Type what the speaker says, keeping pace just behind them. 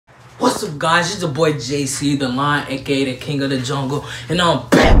What's up, guys? It's your boy Jaycei, the Lion, aka the King of the Jungle, and I'm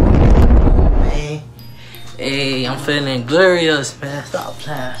back, man. Hey, I'm feeling glorious, man. Stop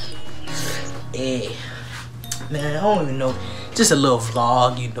playing. Hey, man, I don't even know. Just a little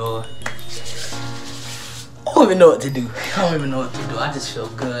vlog, you know. I don't even know what to do. I just feel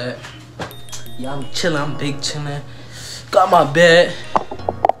good. Yeah, I'm chilling. I'm big chilling. Got my bed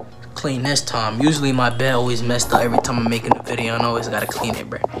clean this time. Usually my bed always messed up every time I'm making a video, and I always gotta clean it,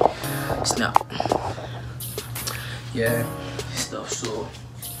 bro. Snap. Yeah, stuff. So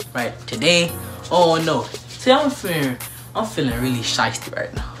right today, oh no, see, I'm feeling really shiesty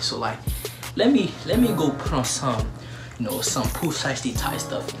right now. So like, let me go put on some, you know, some poof shiesty type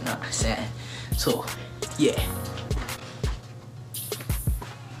stuff. You know what I'm saying? So yeah.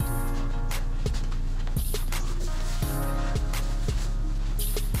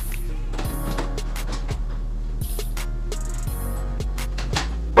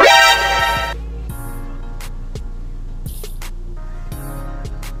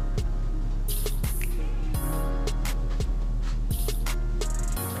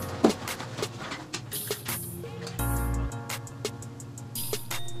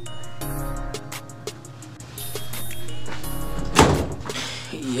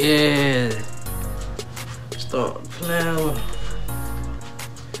 Yeah, start playing with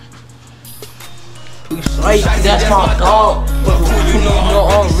shiesty, that's my dog. You know,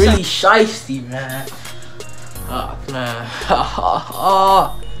 I'm really shiesty, man. Oh, man.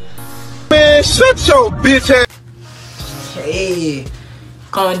 Man, shut your bitch ass. Hey,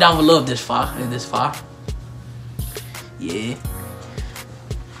 comment down below if this far. Yeah.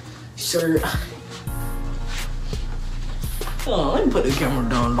 Sure. Oh, let me put the camera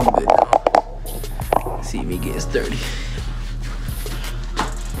down a little bit now. See me getting sturdy.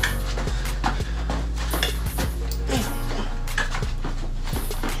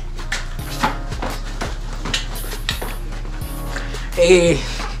 Hey,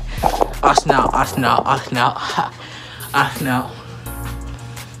 us now. That's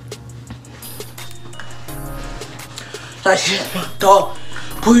my dog.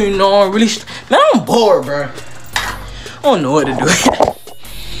 Putting on really, man, I'm bored, bro. I don't know what to do.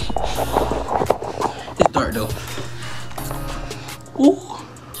 It's dark though. Ooh,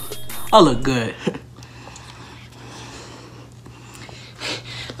 I look good.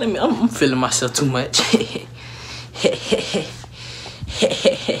 I'm feeling myself too much.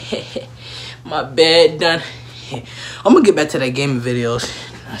 My bed done. I'm gonna get back to that gaming videos.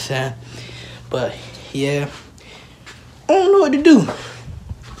 You know what I'm saying? But yeah, I don't know what to do.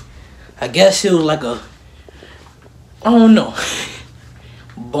 I guess it was like a, I don't know,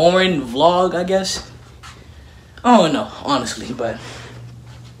 boring vlog, I guess. I don't know, honestly, but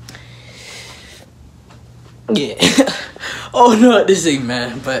yeah. I don't know what to say,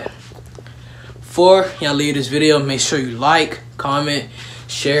 man. But before y'all leave this video, make sure you like, comment,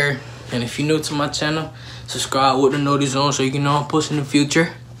 share, and if you're new to my channel, subscribe with the notice on so you can know I'm posting in the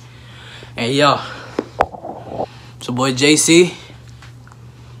future. And y'all, it's your boy Jaycei,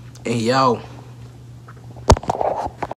 and y'all.